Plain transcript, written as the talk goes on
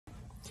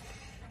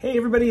Hey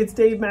everybody, it's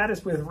Dave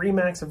Mattis with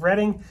RE/MAX of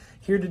Reading,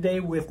 here today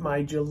with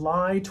my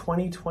July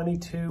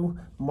 2022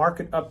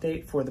 market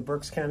update for the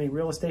Berks County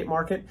real estate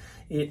market.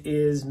 It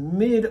is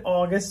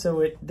mid-August,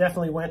 so it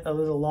definitely went a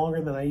little longer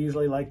than I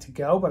usually like to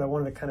go, but I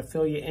wanted to kind of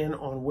fill you in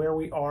on where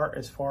we are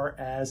as far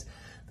as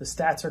the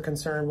stats are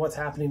concerned, what's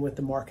happening with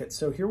the market.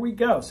 So here we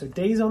go. So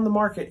days on the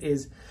market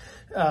is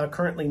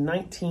currently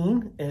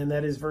 19, and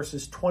that is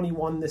versus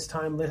 21 this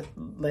time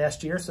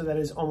last year. So that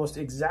is almost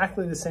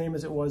exactly the same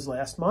as it was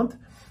last month.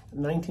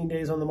 19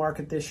 days on the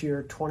market this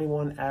year,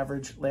 21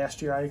 average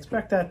last year. I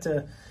expect that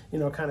to,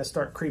 kind of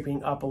start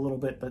creeping up a little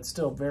bit, but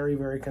still very,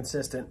 very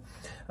consistent.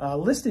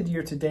 Listed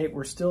year to date,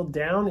 we're still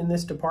down in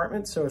this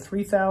department. So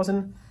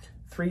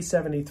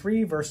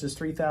 3,373 versus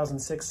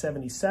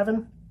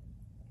 3,677.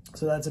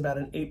 So that's about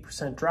an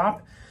 8%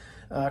 drop.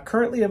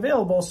 Currently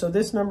available, so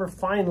this number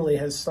finally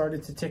has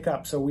started to tick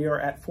up. So we are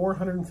at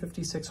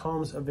 456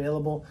 homes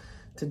available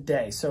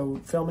today. So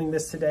filming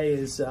this today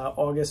is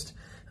August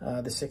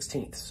the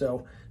 16th.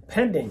 So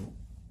pending,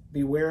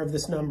 beware of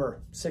this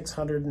number,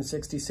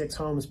 666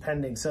 homes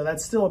pending. So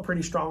that's still a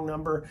pretty strong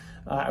number.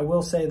 I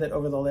will say that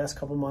over the last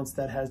couple months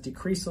that has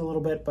decreased a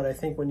little bit, but I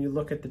think when you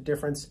look at the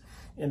difference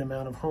in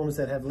amount of homes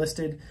that have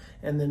listed,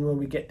 and then when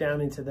we get down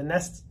into the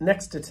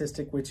next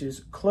statistic, which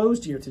is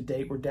closed year to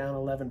date, we're down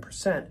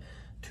 11%.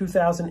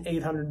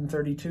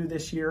 2,832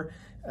 this year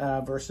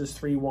versus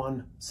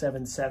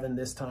 3,177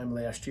 this time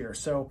last year.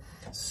 So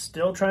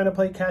still trying to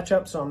play catch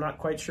up. So I'm not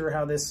quite sure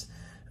how this,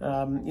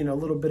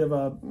 little bit of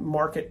a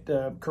market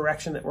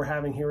correction that we're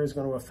having here is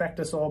going to affect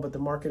us all, but the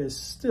market is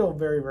still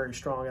very, very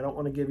strong. I don't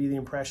want to give you the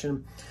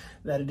impression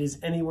that it is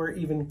anywhere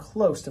even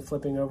close to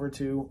flipping over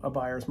to a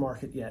buyer's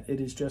market yet. It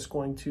is just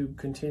going to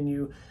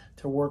continue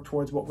to work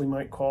towards what we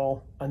might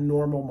call a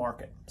normal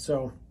market.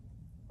 So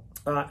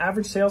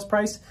average sales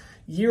price,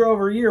 year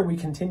over year, we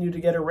continue to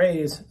get a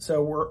raise.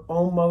 So we're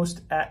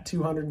almost at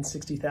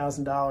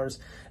 $260,000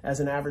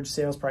 as an average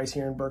sales price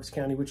here in Berks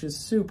County, which is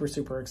super,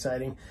 super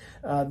exciting.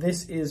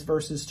 This is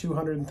versus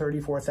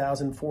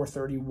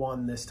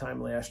 $234,431 this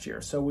time last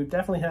year. So we've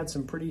definitely had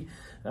some pretty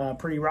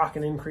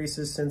rocking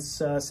increases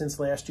since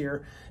last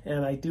year.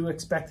 And I do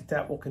expect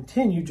that will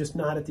continue, just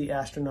not at the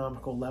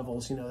astronomical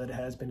levels, that it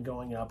has been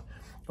going up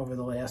over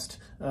the last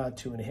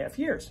 2.5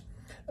 years.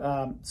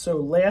 So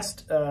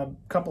last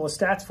couple of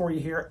stats for you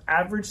here.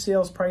 Average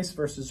sales price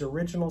versus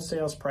original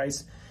sales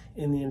price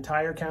in the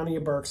entire county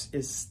of Berks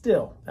is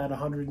still at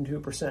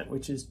 102%,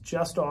 which is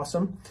just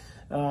awesome.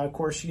 Of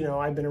course,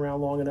 I've been around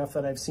long enough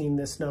that I've seen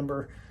this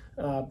number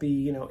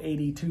be,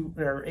 82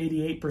 or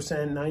 88%,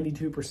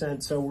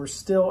 92%. So we're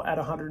still at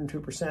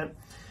 102%.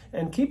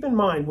 And keep in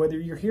mind, whether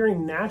you're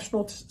hearing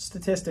national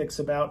statistics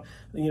about,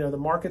 the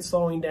market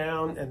slowing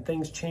down and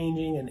things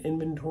changing and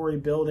inventory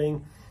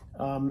building,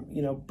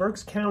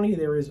 Berks County,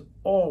 there is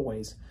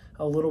always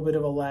a little bit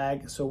of a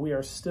lag. So we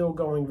are still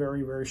going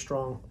very, very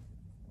strong.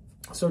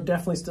 So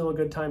definitely still a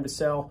good time to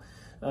sell.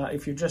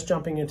 If you're just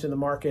jumping into the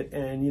market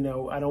and,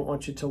 I don't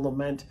want you to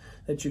lament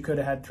that you could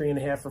have had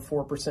 3.5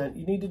 or 4%.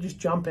 You need to just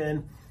jump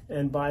in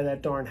and buy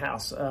that darn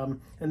house. And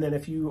then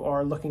if you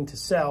are looking to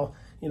sell,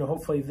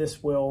 hopefully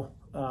this will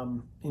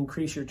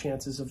increase your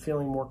chances of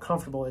feeling more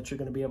comfortable that you're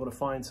going to be able to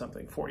find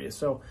something for you.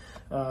 So,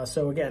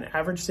 again,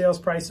 average sales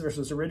price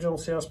versus original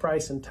sales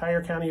price,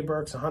 entire county of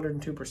Berks,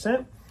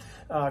 102%.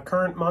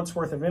 Current month's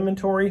worth of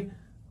inventory,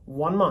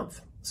 1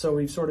 month. So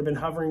we've sort of been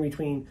hovering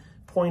between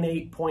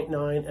 0.8,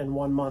 0.9, and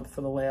 1 month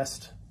for the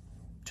last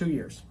 2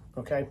 years,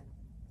 okay?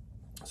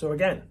 So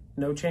again,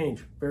 no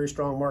change, very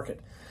strong market.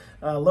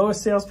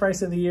 Lowest sales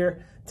price of the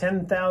year,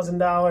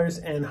 $10,000,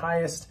 and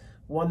highest,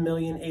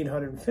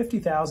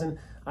 $1,850,000.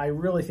 I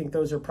really think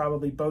those are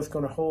probably both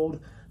going to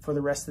hold for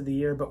the rest of the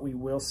year, but we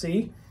will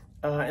see.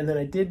 And then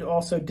I did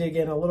also dig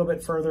in a little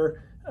bit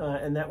further,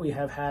 and that we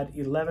have had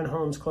 11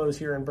 homes close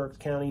here in Berks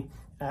County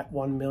at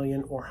 1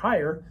 million or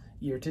higher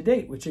year to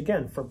date, which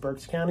again, for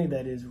Berks County,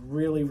 that is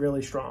really,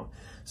 really strong.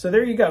 So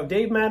there you go.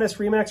 Dave Mattis,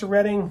 RE/MAX of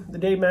Reading, the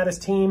Dave Mattis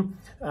team.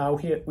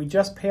 We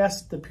just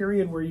passed the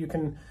period where you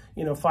can,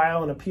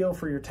 file an appeal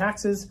for your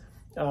taxes.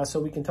 So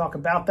we can talk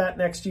about that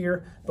next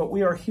year, but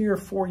we are here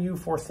for you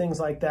for things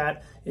like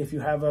that. If you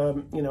have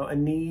a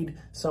need,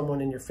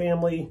 someone in your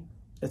family,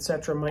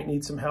 etc., might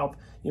need some help,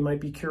 you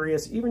might be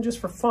curious, even just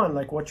for fun,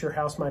 like what your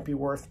house might be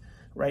worth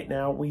right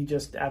now. We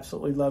just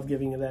absolutely love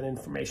giving you that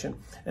information.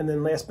 And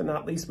then last but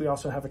not least, we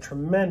also have a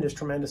tremendous,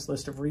 tremendous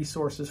list of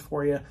resources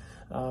for you.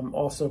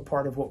 Also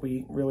part of what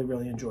we really,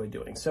 really enjoy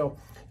doing. So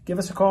give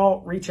us a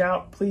call, reach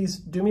out, please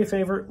do me a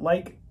favor,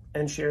 like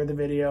and share the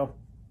video.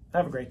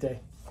 Have a great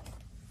day.